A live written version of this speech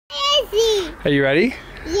Are you ready?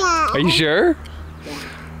 Yeah. Are you sure?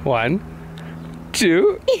 1,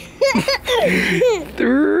 2,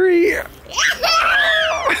 3.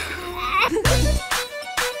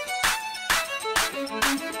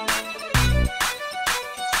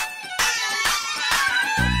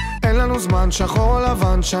 אין לנו זמן, שחור או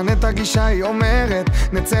לבן, שנה את הגישה, היא אומרת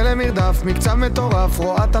נצא למרדף, מקצב מטורף,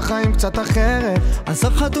 רואה את החיים קצת אחרת.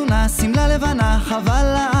 עזוב חתונה, שמלה לבנה, חבל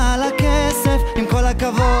לה על הכסף, עם כל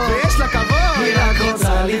הכבוד ויש לה כבוד, היא רק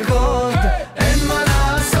רוצה לרקוד, אין מה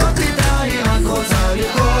לעשות איתה, היא רק רוצה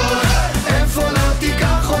לרקוד, איפה לא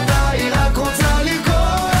תיקח אותה, היא רק רוצה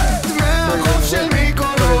לרקוד, מהחוף של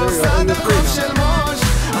מיקונוס עד החוף של מוש,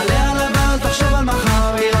 עליה לבן, תחשוב על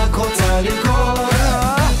מחר, היא רק רוצה לרקוד.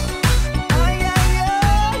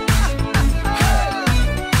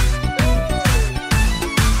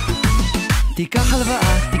 תיקח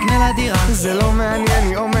הלוואה, תקנה לה דירה, זה לא מעניין,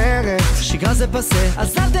 היא אומרת שגרה זה פסה,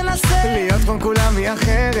 אז אל תנסה להיות כמו כולם היא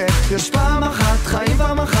אחרת. יש פעם אחת, חיים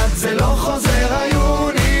פעם אחת, זה לא חוזר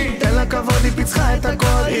היוני, תן לה כבוד, היא פיצחה את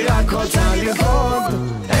הכל, היא רק רוצה לרקוד,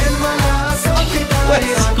 אין מה לעשות איתה,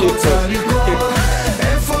 היא רק רוצה לרקוד,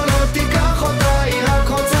 איפה לא תיקח אותה, היא רק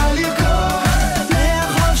רוצה לרקוד,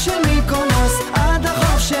 מהחוף של מיקונוס עד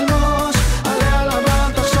החוף של מוש, עליה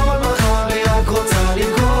לבן, תחשוב על מחר, היא רק רוצה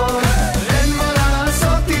לרקוד, אין מה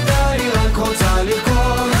לעשות איתה, היא רק רוצה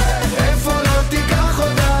לרקוד, איפה לא תיקח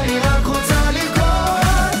אותה, היא רק רוצה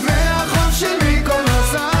לרקוד, מהחוף של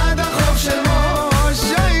מיקונוס עד החוף של מוש,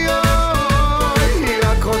 היא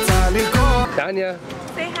רק רוצה לרקוד. Danya.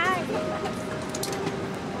 Say hi.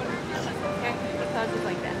 Okay, the clouds is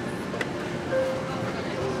like that.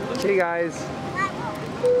 Hey guys.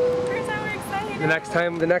 Here's how we're excited.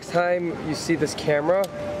 The next time you see this camera,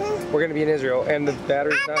 we're gonna be in Israel and the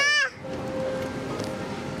battery's dying.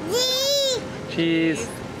 Cheese.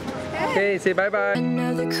 Okay, say bye bye.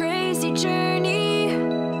 Another crazy journey,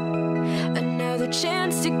 another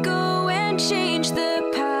chance to go and change the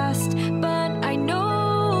past, but I know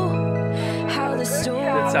how the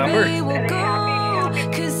story will go,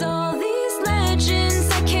 'cause all these legends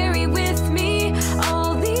I carry with me,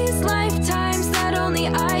 all these lifetimes that only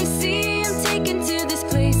I see, I'm taken to this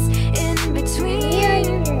place in between,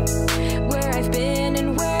 where I've been and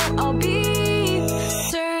where I'll be.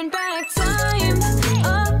 Turn back time,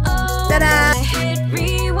 I hit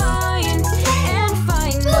rewind and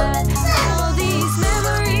find that all these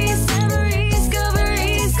memories,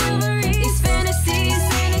 discoveries, these fantasies,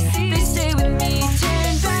 they stay with me.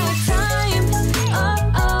 Turn back time,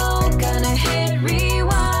 gonna hit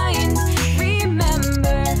rewind,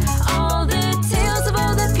 remember all the tales of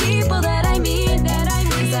all the people that I meet,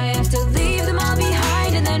 'cause I have to leave them all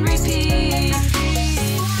behind and then repeat.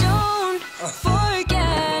 Don't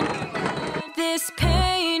forget this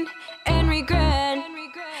pain and regret,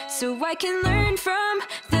 so I can learn from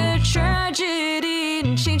the tragedy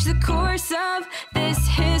and change the course of this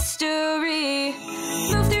history.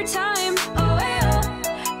 Move through time, oh yeah,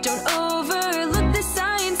 don't overlook the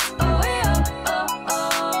signs, oh yeah,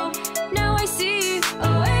 oh. Now I see,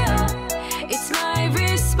 oh yeah, it's my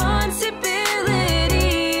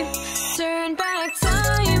responsibility. Turn back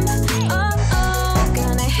time,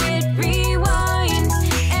 gonna hit rewind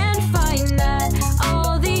and find that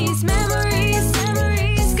all these memories,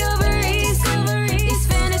 discoveries, these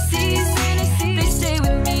fantasies, they stay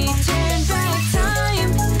with me. Turn back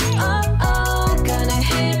time, gonna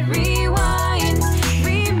hit rewind,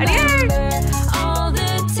 remember all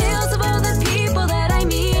the tales of all the people that I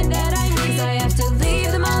meet, 'cause I have to leave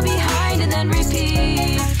them all behind and then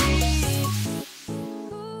repeat.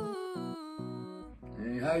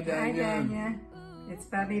 Hey, hi, Danya. Hi, Danya. It's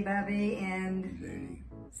Bubby and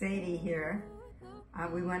Sadie here.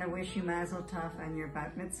 We want to wish you Mazal Tov on your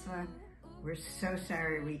bat mitzvah. We're so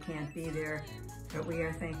sorry we can't be there, but we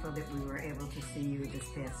are thankful that we were able to see you this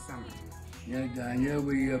past summer. Yeah, Danya,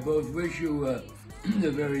 we both wish you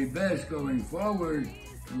the very best going forward.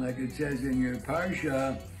 And like it says in your parsha,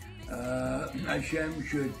 Hashem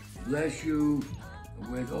should bless you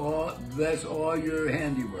with bless all your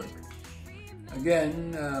handiwork. Again,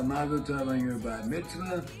 Mazal Tov on your bat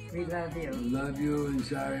mitzvah. We love you. We love you and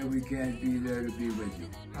sorry we can't be there to be with you.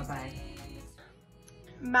 Bye-bye.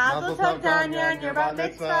 Mazel Tov, Danya, and your bat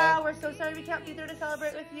mitzvah. We're so sorry we can't be there to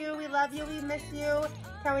celebrate with you. We love you. We miss you.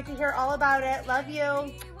 Can't wait to hear all about it. Love you.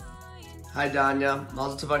 Hi Danya,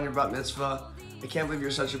 Mazal Tov on your bat mitzvah. I can't believe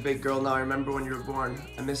you're such a big girl now. I remember when you were born.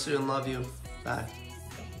 I miss you and love you. Bye.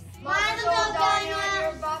 Mazal Tov, Danya,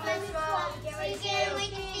 your bat mitzvah. We can't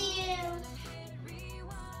wait to see you.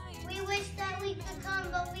 We wish that we could come,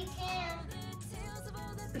 but we can't.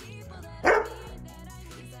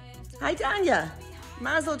 Hi, Danya.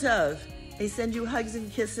 Mazal Tov. I send you hugs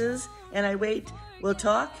and kisses, and I wait. We'll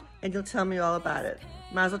talk, and you'll tell me all about it.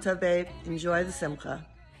 Mazal Tov, babe. Enjoy the simcha.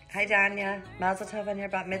 Hi, Danya. Mazal Tov on your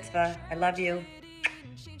bat mitzvah. I love you.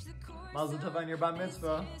 Mazal Tov on your bat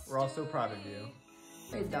mitzvah. We're all so proud of you.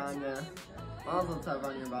 Hey, Danya. Mazal Tov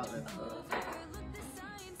on your bat mitzvah.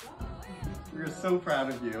 We're so proud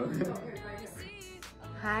of you.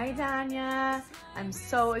 Hi, Danya. I'm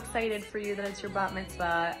so excited for you that it's your bat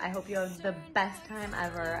mitzvah. I hope you have the best time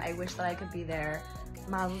ever. I wish that I could be there.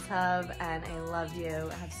 Mazal Tov, and I love you.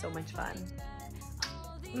 Have so much fun.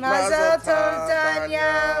 Mazal Tov,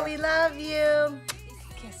 Danya. We love you.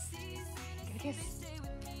 Kiss. Get a kiss.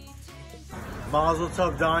 Mazal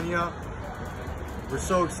Tov, Danya. We're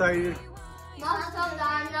so excited. Mazal Tov,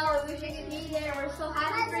 Danya. We wish I could be there. We're so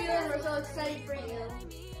happy for you and we're so excited for you.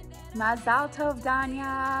 Mazal Tov,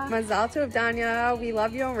 Danya. Mazal Tov, Danya. We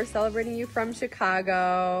love you and we're celebrating you from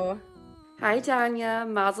Chicago. Hi, Danya.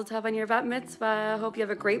 Mazal Tov on your bat mitzvah. Hope you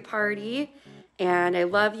have a great party. And I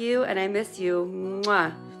love you and I miss you.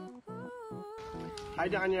 Mwah. Hi,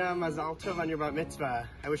 Danya. Mazal Tov on your bat mitzvah.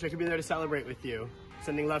 I wish I could be there to celebrate with you.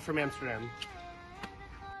 Sending love from Amsterdam.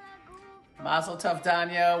 Mazal Tov,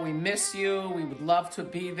 Danya. We miss you. We would love to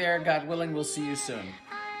be there. God willing, we'll see you soon.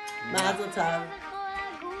 Mazal Tov.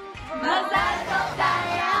 Mazal Tov,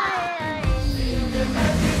 Danya.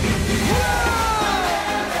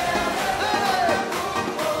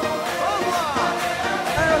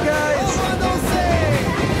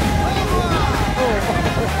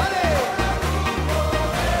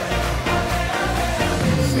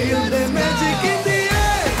 Feel the magic in the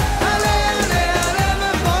air. Ale, ale, ale,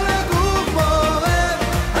 וכל הגוף בוער.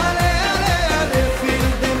 Ale, ale, ale, feel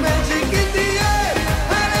the magic in the air.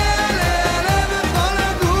 Ale, ale, ale, וכל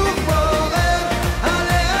הגוף בוער.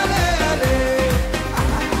 Ale, ale, ale.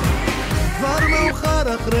 כבר מאוחר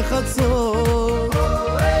אחרי חצות,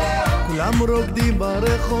 כולם רוקדים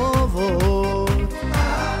ברחובות.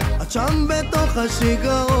 את שם בתוך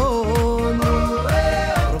השיגעון,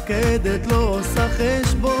 רוקדת לא עושה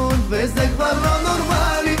חשבון, וזה כבר לא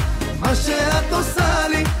נורמלי מה שאת עושה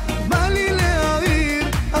לי. בא לי להעיר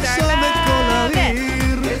עכשיו את כל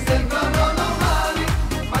העיר, וזה כבר לא נורמלי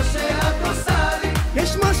מה שאת עושה לי.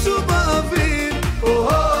 יש משהו באוויר,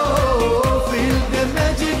 feel the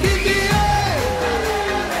magic in the air.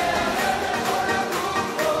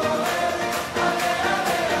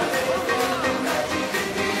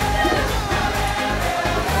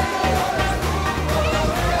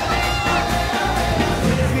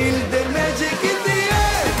 Feel the magic in the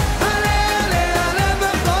air. Ale, ale, ale,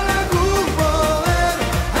 וכל הגוף בוער.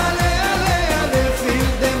 Ale, ale, ale, feel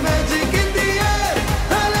the magic in the air.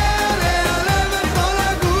 Ale, ale, ale, וכל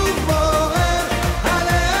הגוף בוער.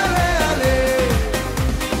 Ale, ale, ale.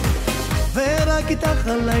 ורק איתך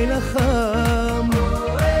הלילה חם,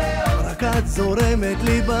 רק את זורמת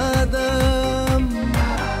לי בדם.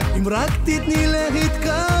 אם רק תתני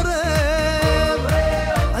להתקרב,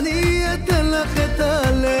 אני אתן לך את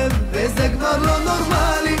הלב, וזה כבר לא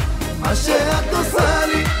נורמלי מה שאת עושה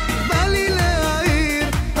לי. בא לי להעיר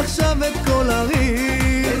עכשיו את כל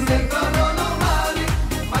העיר, וזה כבר לא נורמלי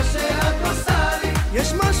מה שאת עושה לי.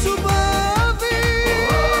 יש משהו באוויר.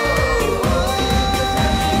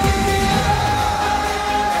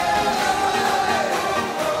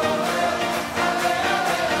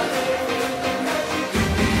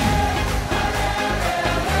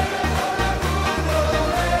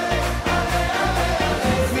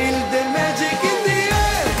 Feel the magic in the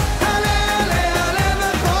air. Ale, ale, ale,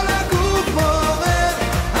 וכל הגוף בוער.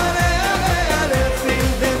 Ale, ale, ale, feel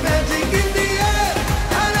the magic in the air.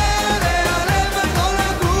 Ale, ale, ale, וכל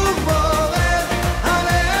הגוף בוער.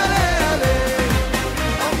 Ale, ale, ale.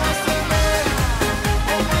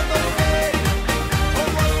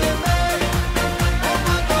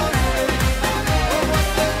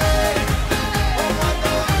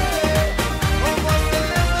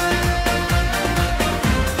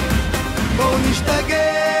 בואו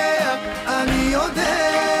נשתגע, אני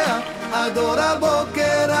יודע, עד אור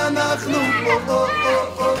הבוקר אנחנו פה.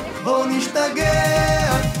 בואו נשתגע,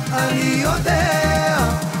 אני יודע,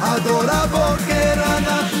 עד אור הבוקר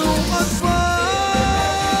אנחנו עוד פה.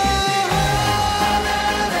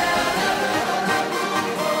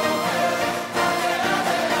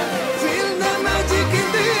 Feel the magic in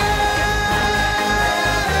the air.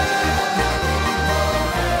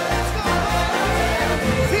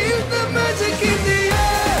 Feel the magic in the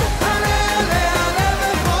air. Ale, ale, ale,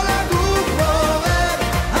 וכל הגוף בוער.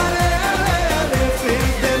 Ale, ale, ale, feel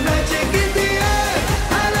the magic in the air.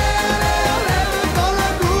 Ale, ale, ale,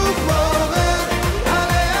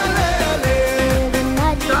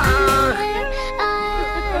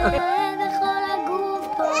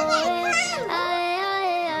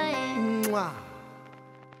 מצווה.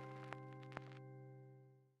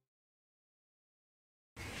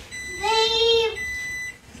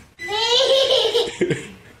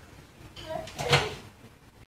 Leave.